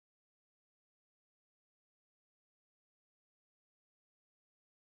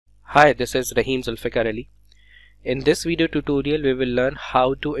Hi, this is Rahim Zulfikar Ali. In this video tutorial, we will learn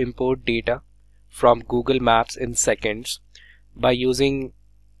how to import data from Google Maps in seconds by using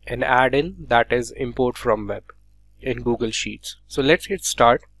an add-in that is import from web in Google Sheets. So let's get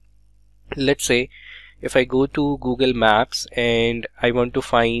started. Let's say if I go to Google Maps and I want to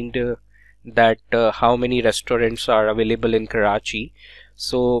find how many restaurants are available in Karachi.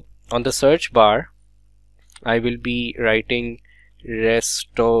 So on the search bar, I will be writing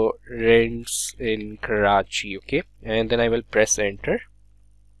restaurants in Karachi, okay, and then I will press enter.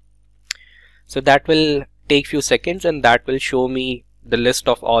 So that will take few seconds and that will show me the list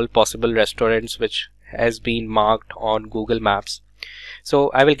of all possible restaurants which has been marked on Google Maps. So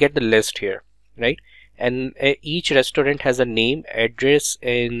I will get the list here, right? And each restaurant has a name, address,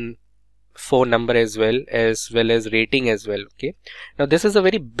 and phone number as well as rating as well. Okay, now this is a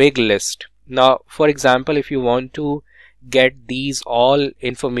very big list. Now for example, if you want to get these all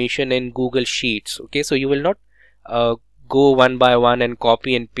information in Google Sheets, okay, so you will not go one by one and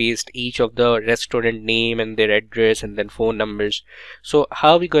copy and paste each of the restaurant name and their address and then phone numbers. So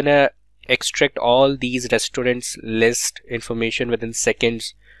how are we gonna extract all these restaurants list information within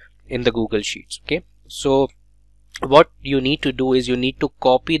seconds in the Google Sheets? Okay, so what you need to do is you need to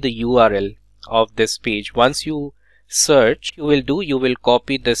copy the URL of this page. Once you search, you will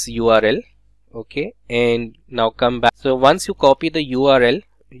copy this URL, okay, and now come back. So once you copy the URL,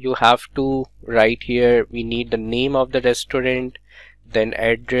 you have to write here, we need the name of the restaurant, then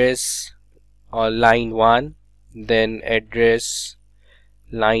address or line 1, then address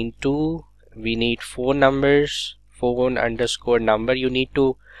line 2, we need phone numbers, phone underscore number, you need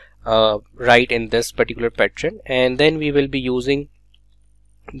to write in this particular pattern, and then we will be using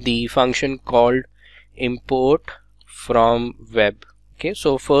the function called import from web. Okay,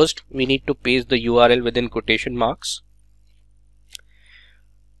 so first we need to paste the URL within quotation marks.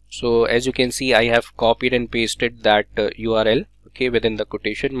 So as you can see, I have copied and pasted that URL, okay, within the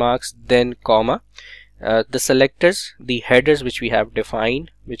quotation marks, then comma, the selectors, the headers which we have defined,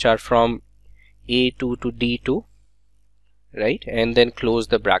 which are from A2 to D2, right, and then close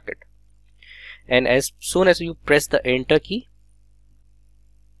the bracket. And as soon as you press the enter key,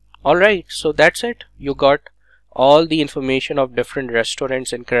 alright, so that's it, you got all the information of different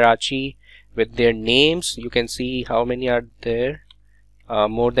restaurants in Karachi with their names. You can see how many are there,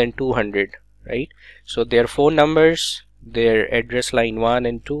 more than 200, right? So their phone numbers, their address line 1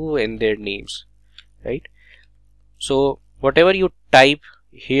 and 2, and their names, right? So whatever you type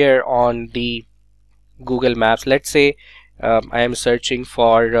here on the Google Maps, let's say I am searching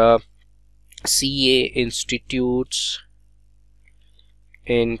for CA institutes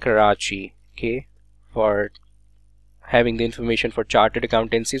in Karachi, okay, for having the information for chartered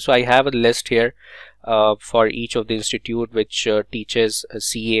accountancy. So I have a list here for each of the institute which teaches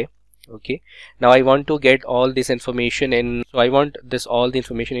CA. Okay, now I want to get all this information in, so I want all the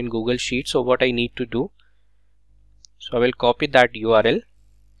information in Google Sheets. So what I need to do, so I will copy that URL.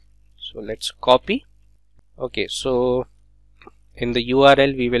 So let's copy. Okay, so in the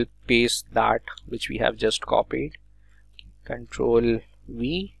URL we will paste that which we have just copied. Control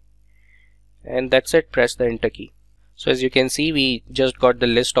V, and that's it. Press the enter key. So as you can see, we just got the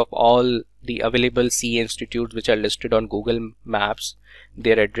list of all the available CA institutes which are listed on Google Maps,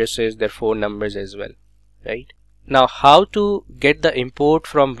 their addresses, their phone numbers as well, right? Now how to get the import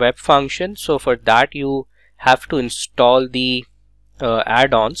from web function? So for that you have to install the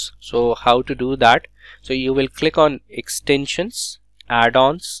add-ons. So how to do that? So you will click on extensions,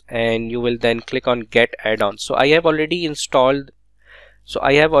 add-ons, and you will then click on get add-ons. So I have already installed, so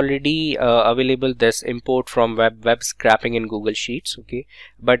I have already available this import from web scraping in Google Sheets, okay,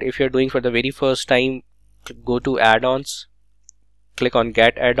 but if you're doing for the very first time, go to add-ons, click on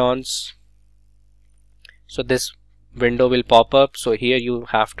get add-ons. So this window will pop up. So here you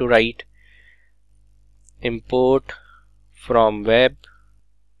have to write import from web,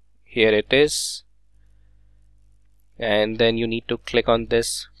 here it is, and then you need to click on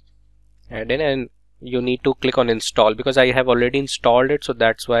this add-in, and you need to click on install because I have already installed it, so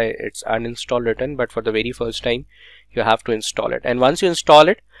that's why it's uninstall written, but for the very first time you have to install it. And once you install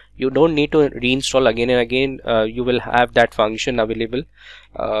it, you don't need to reinstall again and again. You will have that function available,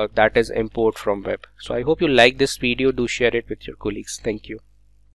 that is import from web. So I hope you like this video. Do share it with your colleagues. Thank you.